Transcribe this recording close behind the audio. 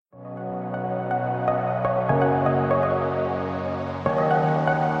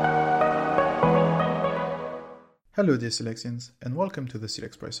Hello dear Silexians, and welcome to the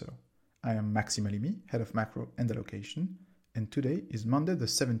SILEXpresso. I am Maxime Alimi, Head of Macro Allocation, and today is Monday the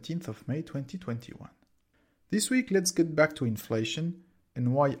 17th of May 2021. This week let's get back to inflation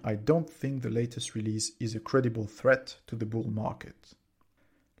and why I don't think the latest release is a credible threat to the bull market.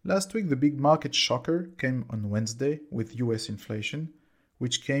 Last week the big market shocker came on Wednesday with US inflation,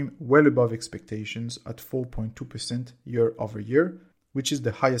 which came well above expectations at 4.2% year over year, which is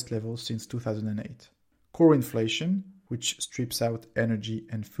the highest level since 2008. Core inflation, which strips out energy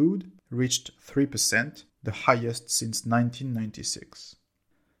and food, reached 3%, the highest since 1996.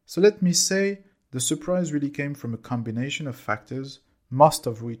 So let me say, the surprise really came from a combination of factors, most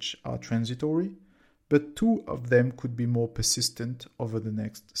of which are transitory, but two of them could be more persistent over the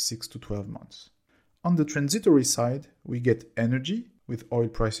next 6 to 12 months. On the transitory side, we get energy, with oil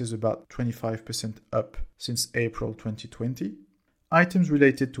prices about 25% up since April 2020, items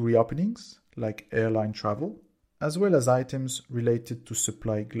related to reopenings, like airline travel, as well as items related to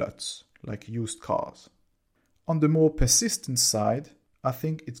supply gluts, like used cars. On the more persistent side, I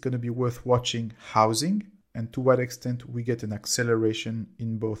think it's going to be worth watching housing and to what extent we get an acceleration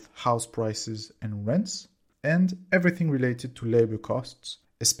in both house prices and rents, and everything related to labor costs,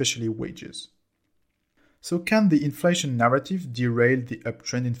 especially wages. So can the inflation narrative derail the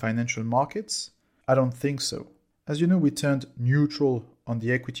uptrend in financial markets? I don't think so. As you know, we turned neutral on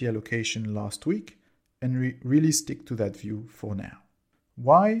the equity allocation last week, and we really stick to that view for now.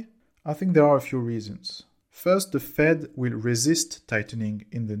 Why? I think there are a few reasons. First, the Fed will resist tightening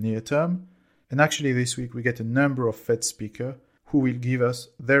in the near term, and actually this week we get a number of Fed speakers who will give us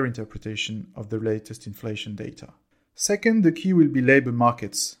their interpretation of the latest inflation data. Second, the key will be labor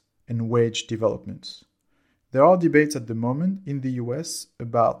markets and wage developments. There are debates at the moment in the US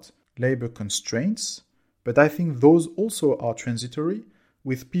about labor constraints, but I think those also are transitory,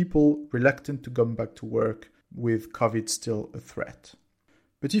 with people reluctant to come back to work with COVID still a threat.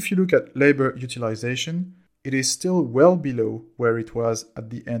 But if you look at labor utilization, it is still well below where it was at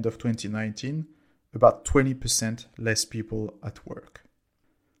the end of 2019, about 20% less people at work.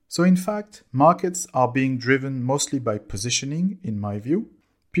 So in fact, markets are being driven mostly by positioning, in my view.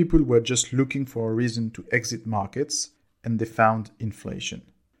 People were just looking for a reason to exit markets, and they found inflation.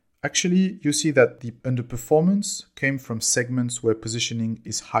 Actually, you see that the underperformance came from segments where positioning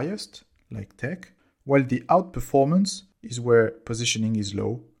is highest, like tech, while the outperformance is where positioning is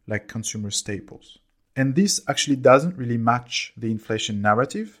low, like consumer staples. And this actually doesn't really match the inflation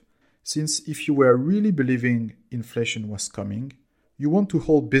narrative, since if you were really believing inflation was coming, you want to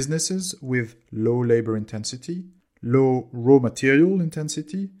hold businesses with low labor intensity, low raw material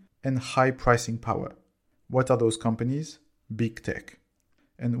intensity, and high pricing power. What are those companies? Big tech.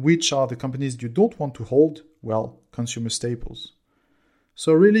 And which are the companies you don't want to hold? Well, consumer staples.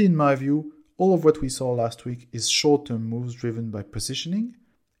 So really, in my view, all of what we saw last week is short-term moves driven by positioning.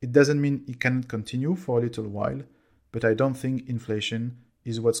 It doesn't mean it cannot continue for a little while, but I don't think inflation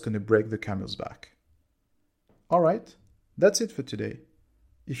is what's going to break the camel's back. All right, that's it for today.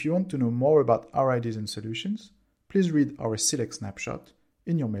 If you want to know more about our ideas and solutions, please read our Silex snapshot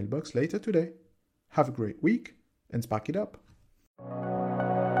in your mailbox later today. Have a great week and spark it up.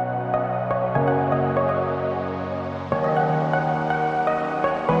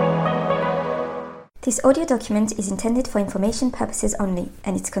 This audio document is intended for information purposes only,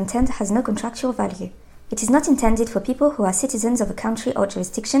 and its content has no contractual value. It is not intended for people who are citizens of a country or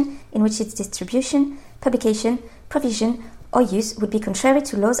jurisdiction in which its distribution, publication, provision, or use would be contrary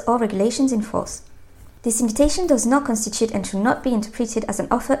to laws or regulations in force. This invitation does not constitute and should not be interpreted as an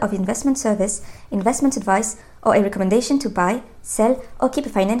offer of investment service, investment advice, or a recommendation to buy, sell, or keep a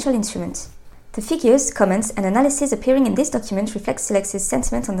financial instrument. The figures, comments, and analysis appearing in this document reflect Silex's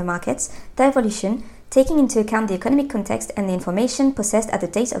sentiment on the markets, their evolution, taking into account the economic context and the information possessed at the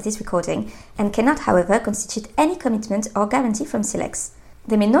date of this recording, and cannot, however, constitute any commitment or guarantee from Silex.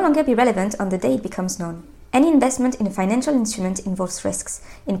 They may no longer be relevant on the day it becomes known. Any investment in a financial instrument involves risks,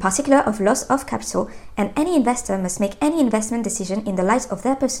 in particular of loss of capital, and any investor must make any investment decision in the light of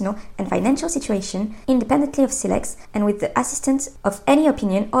their personal and financial situation, independently of Silex, and with the assistance of any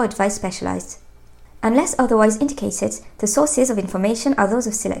opinion or advice specialized. Unless otherwise indicated, the sources of information are those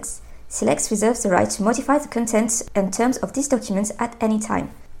of Silex. Silex reserves the right to modify the contents and terms of these documents at any time.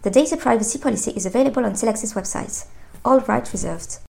 The data privacy policy is available on Silex's website. All rights reserved.